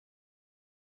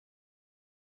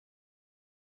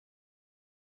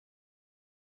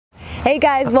Hey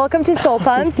guys, welcome to Soul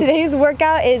Pump. Today's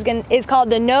workout is called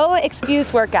the No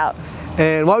Excuse Workout.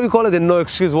 And why we call it the no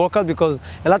excuse workout, because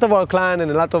a lot of our clients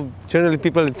and a lot of generally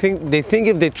people think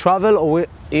if they travel or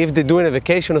if they're doing a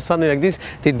vacation or something like this,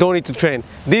 they don't need to train.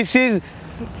 This is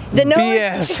the no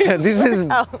BS. This is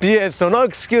BS. So no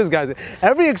excuse, guys.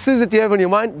 Every excuse that you have on your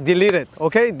mind, delete it.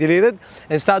 Okay, delete it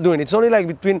and start doing it. It's only like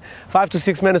between 5 to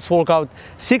 6 minutes workout,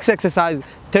 6 exercises,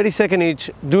 30 seconds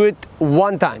each. Do it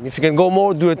one time. If you can go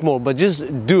more, do it more. But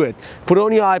just do it. Put it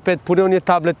on your iPad, put it on your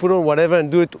tablet, put it on whatever,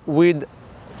 and do it with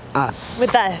us.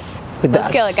 With us.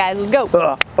 Let's kill it, guys. Let's go.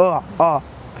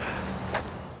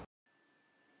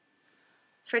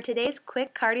 For today's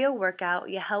quick cardio workout,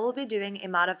 Yahel will be doing a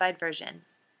modified version.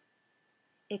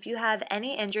 If you have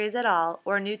any injuries at all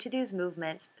or new to these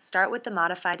movements, start with the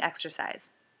modified exercise.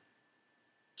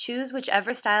 Choose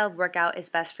whichever style of workout is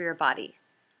best for your body.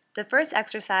 The first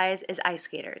exercise is ice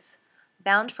skaters,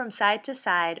 bound from side to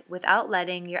side without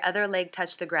letting your other leg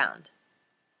touch the ground.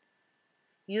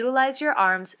 Utilize your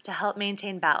arms to help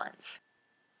maintain balance.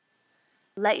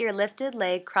 Let your lifted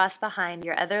leg cross behind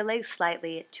your other leg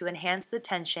slightly to enhance the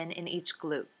tension in each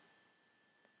glute.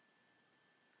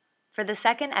 For the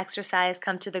second exercise,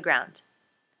 come to the ground.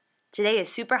 Today is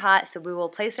super hot, so we will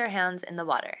place our hands in the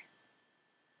water.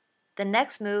 The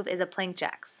next move is a plank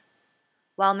jacks.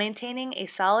 While maintaining a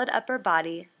solid upper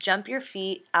body, jump your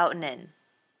feet out and in.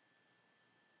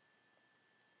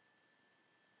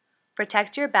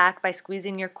 Protect your back by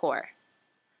squeezing your core.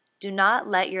 Do not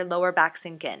let your lower back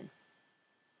sink in.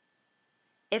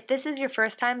 If this is your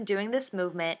first time doing this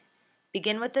movement,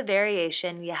 begin with the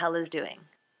variation Yahel is doing.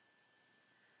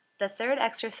 The third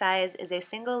exercise is a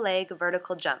single leg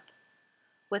vertical jump.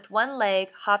 With one leg,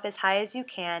 hop as high as you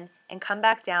can and come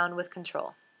back down with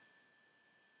control.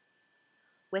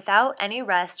 Without any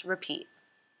rest, repeat.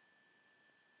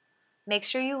 Make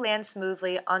sure you land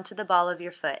smoothly onto the ball of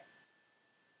your foot.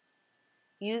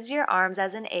 Use your arms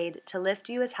as an aid to lift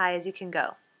you as high as you can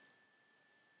go.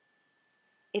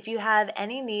 If you have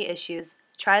any knee issues,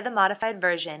 try the modified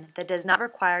version that does not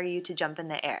require you to jump in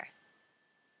the air.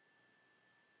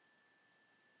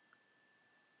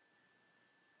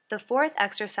 The fourth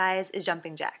exercise is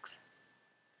jumping jacks.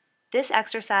 This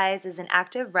exercise is an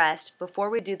active rest before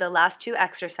we do the last two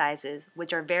exercises,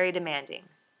 which are very demanding.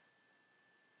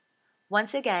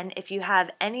 Once again, if you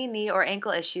have any knee or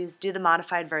ankle issues, do the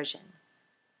modified version.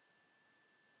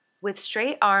 With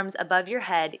straight arms above your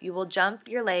head, you will jump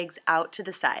your legs out to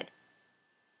the side.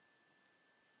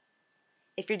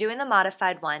 If you're doing the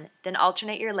modified one, then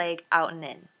alternate your leg out and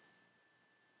in.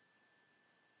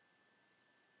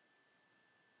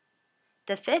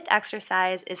 The fifth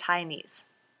exercise is high knees.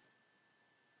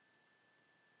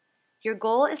 Your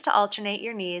goal is to alternate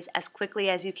your knees as quickly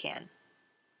as you can.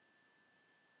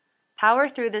 Power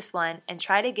through this one and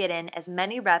try to get in as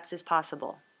many reps as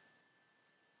possible.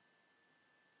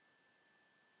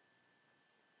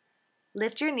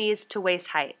 Lift your knees to waist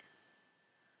height.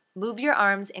 Move your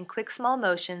arms in quick small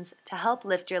motions to help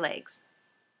lift your legs.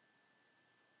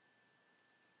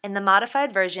 In the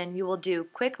modified version, you will do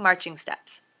quick marching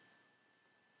steps.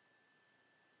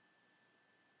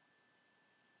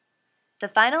 The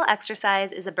final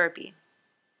exercise is a burpee.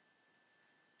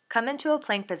 Come into a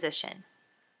plank position.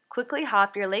 Quickly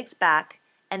hop your legs back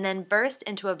and then burst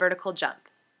into a vertical jump.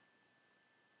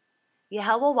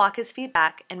 Yahel will walk his feet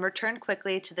back and return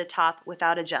quickly to the top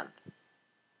without a jump.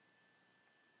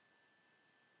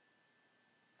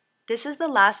 This is the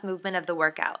last movement of the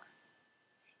workout.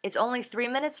 It's only 3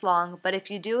 minutes long, but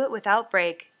if you do it without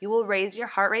break, you will raise your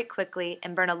heart rate quickly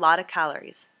and burn a lot of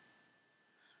calories.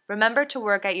 Remember to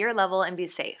work at your level and be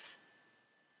safe.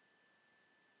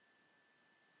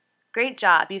 Great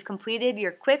job! You've completed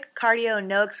your quick cardio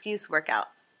no excuse workout.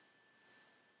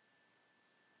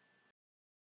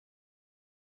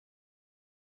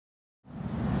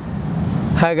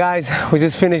 Hi guys, we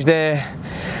just finished the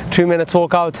 3 minutes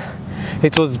workout.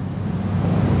 It was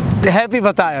happy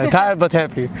but tired, tired but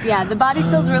happy. Yeah, the body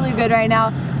feels really good right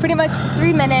now. Pretty much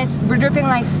 3 minutes, we're dripping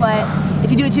like sweat. If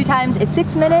you do it 2 times, it's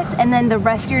 6 minutes, and then the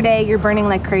rest of your day, you're burning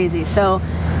like crazy. So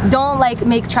don't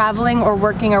make traveling or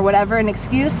working or whatever an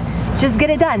excuse. Just get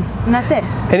it done, and that's it.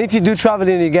 And if you do travel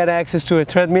and you get access to a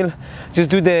treadmill, just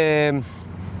do the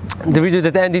video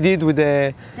that Andy did with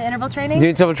the interval training. The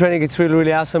interval training, it's really,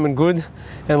 really awesome and good,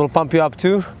 and will pump you up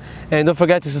too. And don't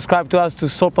forget to subscribe to us to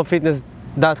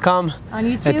soulpumpfitness.com on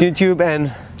YouTube. At YouTube, and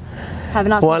have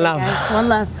an awesome one day, love. guys. One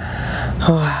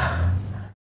love.